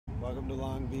Welcome to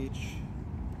Long Beach.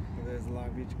 There's the Long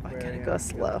Beach Aquarium. I gotta go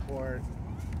slow. We're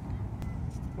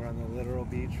on the literal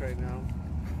beach right now.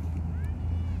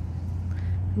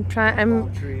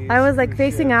 I was like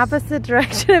facing opposite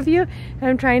direction of you, and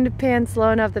I'm trying to pan slow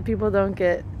enough that people don't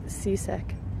get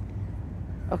seasick.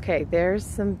 Okay, there's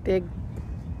some big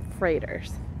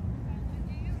freighters.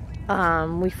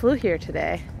 We flew here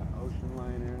today. Ocean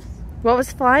liners. What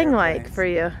was flying like for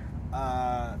you?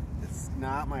 It's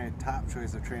not my top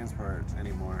choice of transport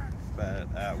anymore, but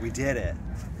we did it.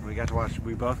 We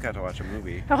both got to watch a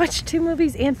movie. I watched 2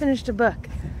 movies and finished a book.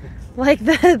 Like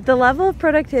the level of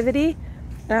productivity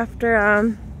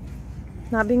after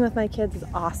not being with my kids is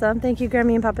awesome. Thank you,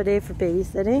 Grammy and Papa Dave, for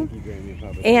babysitting. Thank you, Grammy and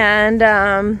Papa Dave.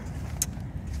 And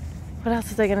what else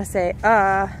was I gonna say?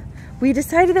 We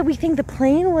decided that we think the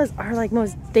plane was our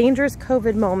most dangerous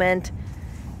COVID moment,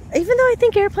 even though I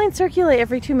think airplanes circulate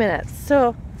every 2 minutes.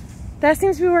 So that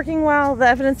seems to be working well. The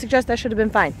evidence suggests that should have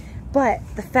been fine. But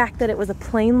the fact that it was a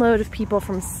plane load of people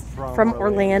from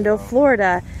Orlando,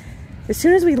 Florida, as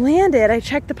soon as we landed, I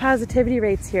checked the positivity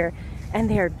rates here, and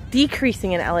they are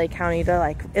decreasing in LA County to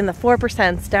like in the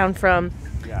 4% down from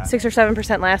 6 or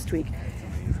 7% last week.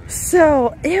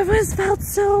 So it felt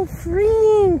so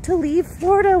freeing to leave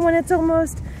Florida when it's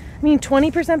almost,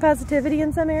 20% positivity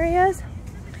in some areas.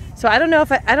 So I don't know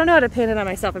how to pin it on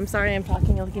myself. I'm sorry I'm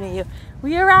talking and looking at you.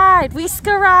 We arrived. We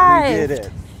arrived. We did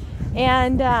it.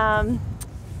 And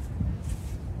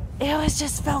it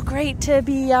just felt great to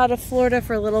be out of Florida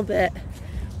for a little bit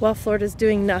while Florida's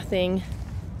doing nothing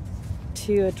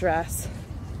to address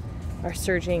our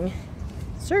surge. Wait,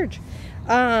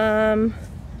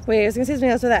 I was gonna say something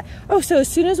else with that. Oh, so as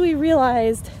soon as we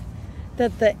realized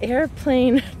that the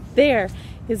airplane there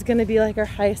is gonna be like our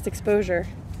highest exposure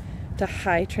to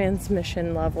high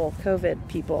transmission level COVID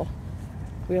people,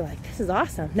 we were like, this is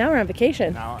awesome. Now we're on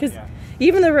vacation. Because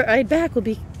even the ride back will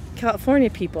be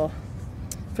California people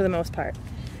for the most part.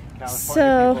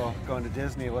 California people going to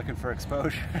Disney looking for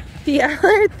exposure. The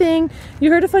other thing, you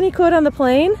heard a funny quote on the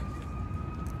plane?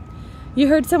 You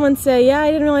heard someone say, yeah, I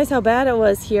didn't realize how bad it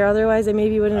was here, otherwise I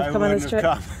maybe wouldn't have come on this trip.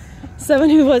 Someone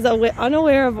who was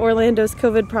unaware of Orlando's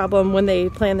COVID problem when they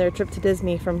planned their trip to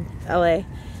Disney from LA.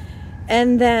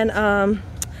 And then,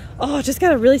 just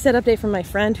got a really sad update from my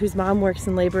friend whose mom works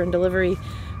in labor and delivery,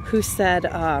 who said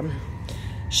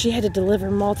she had to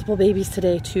deliver multiple babies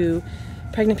today to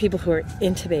pregnant people who are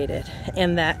intubated,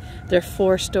 and that their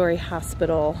 4-story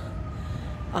hospital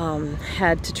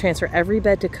had to transfer every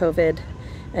bed to COVID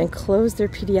and close their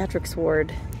pediatrics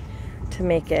ward to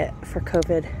make it for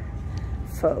COVID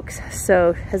folks.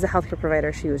 So as a healthcare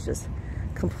provider, she was just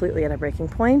completely at a breaking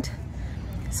point.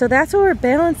 So that's what we're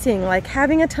balancing, like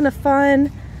having a ton of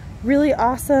fun, really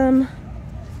awesome,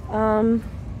 what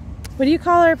do you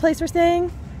call our place we're staying?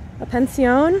 A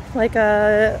pension, like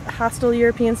a hostel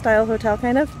European style hotel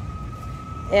kind of.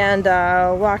 And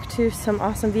walk to some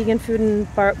awesome vegan food and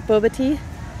boba tea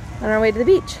on our way to the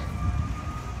beach.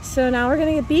 So now we're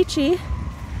gonna get beachy,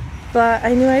 but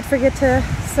I knew I'd forget to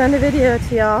send a video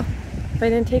to y'all if I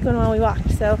didn't take one while we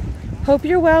walked. So hope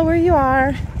you're well where you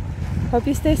are. Hope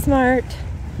you stay smart.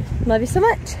 Love you so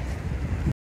much.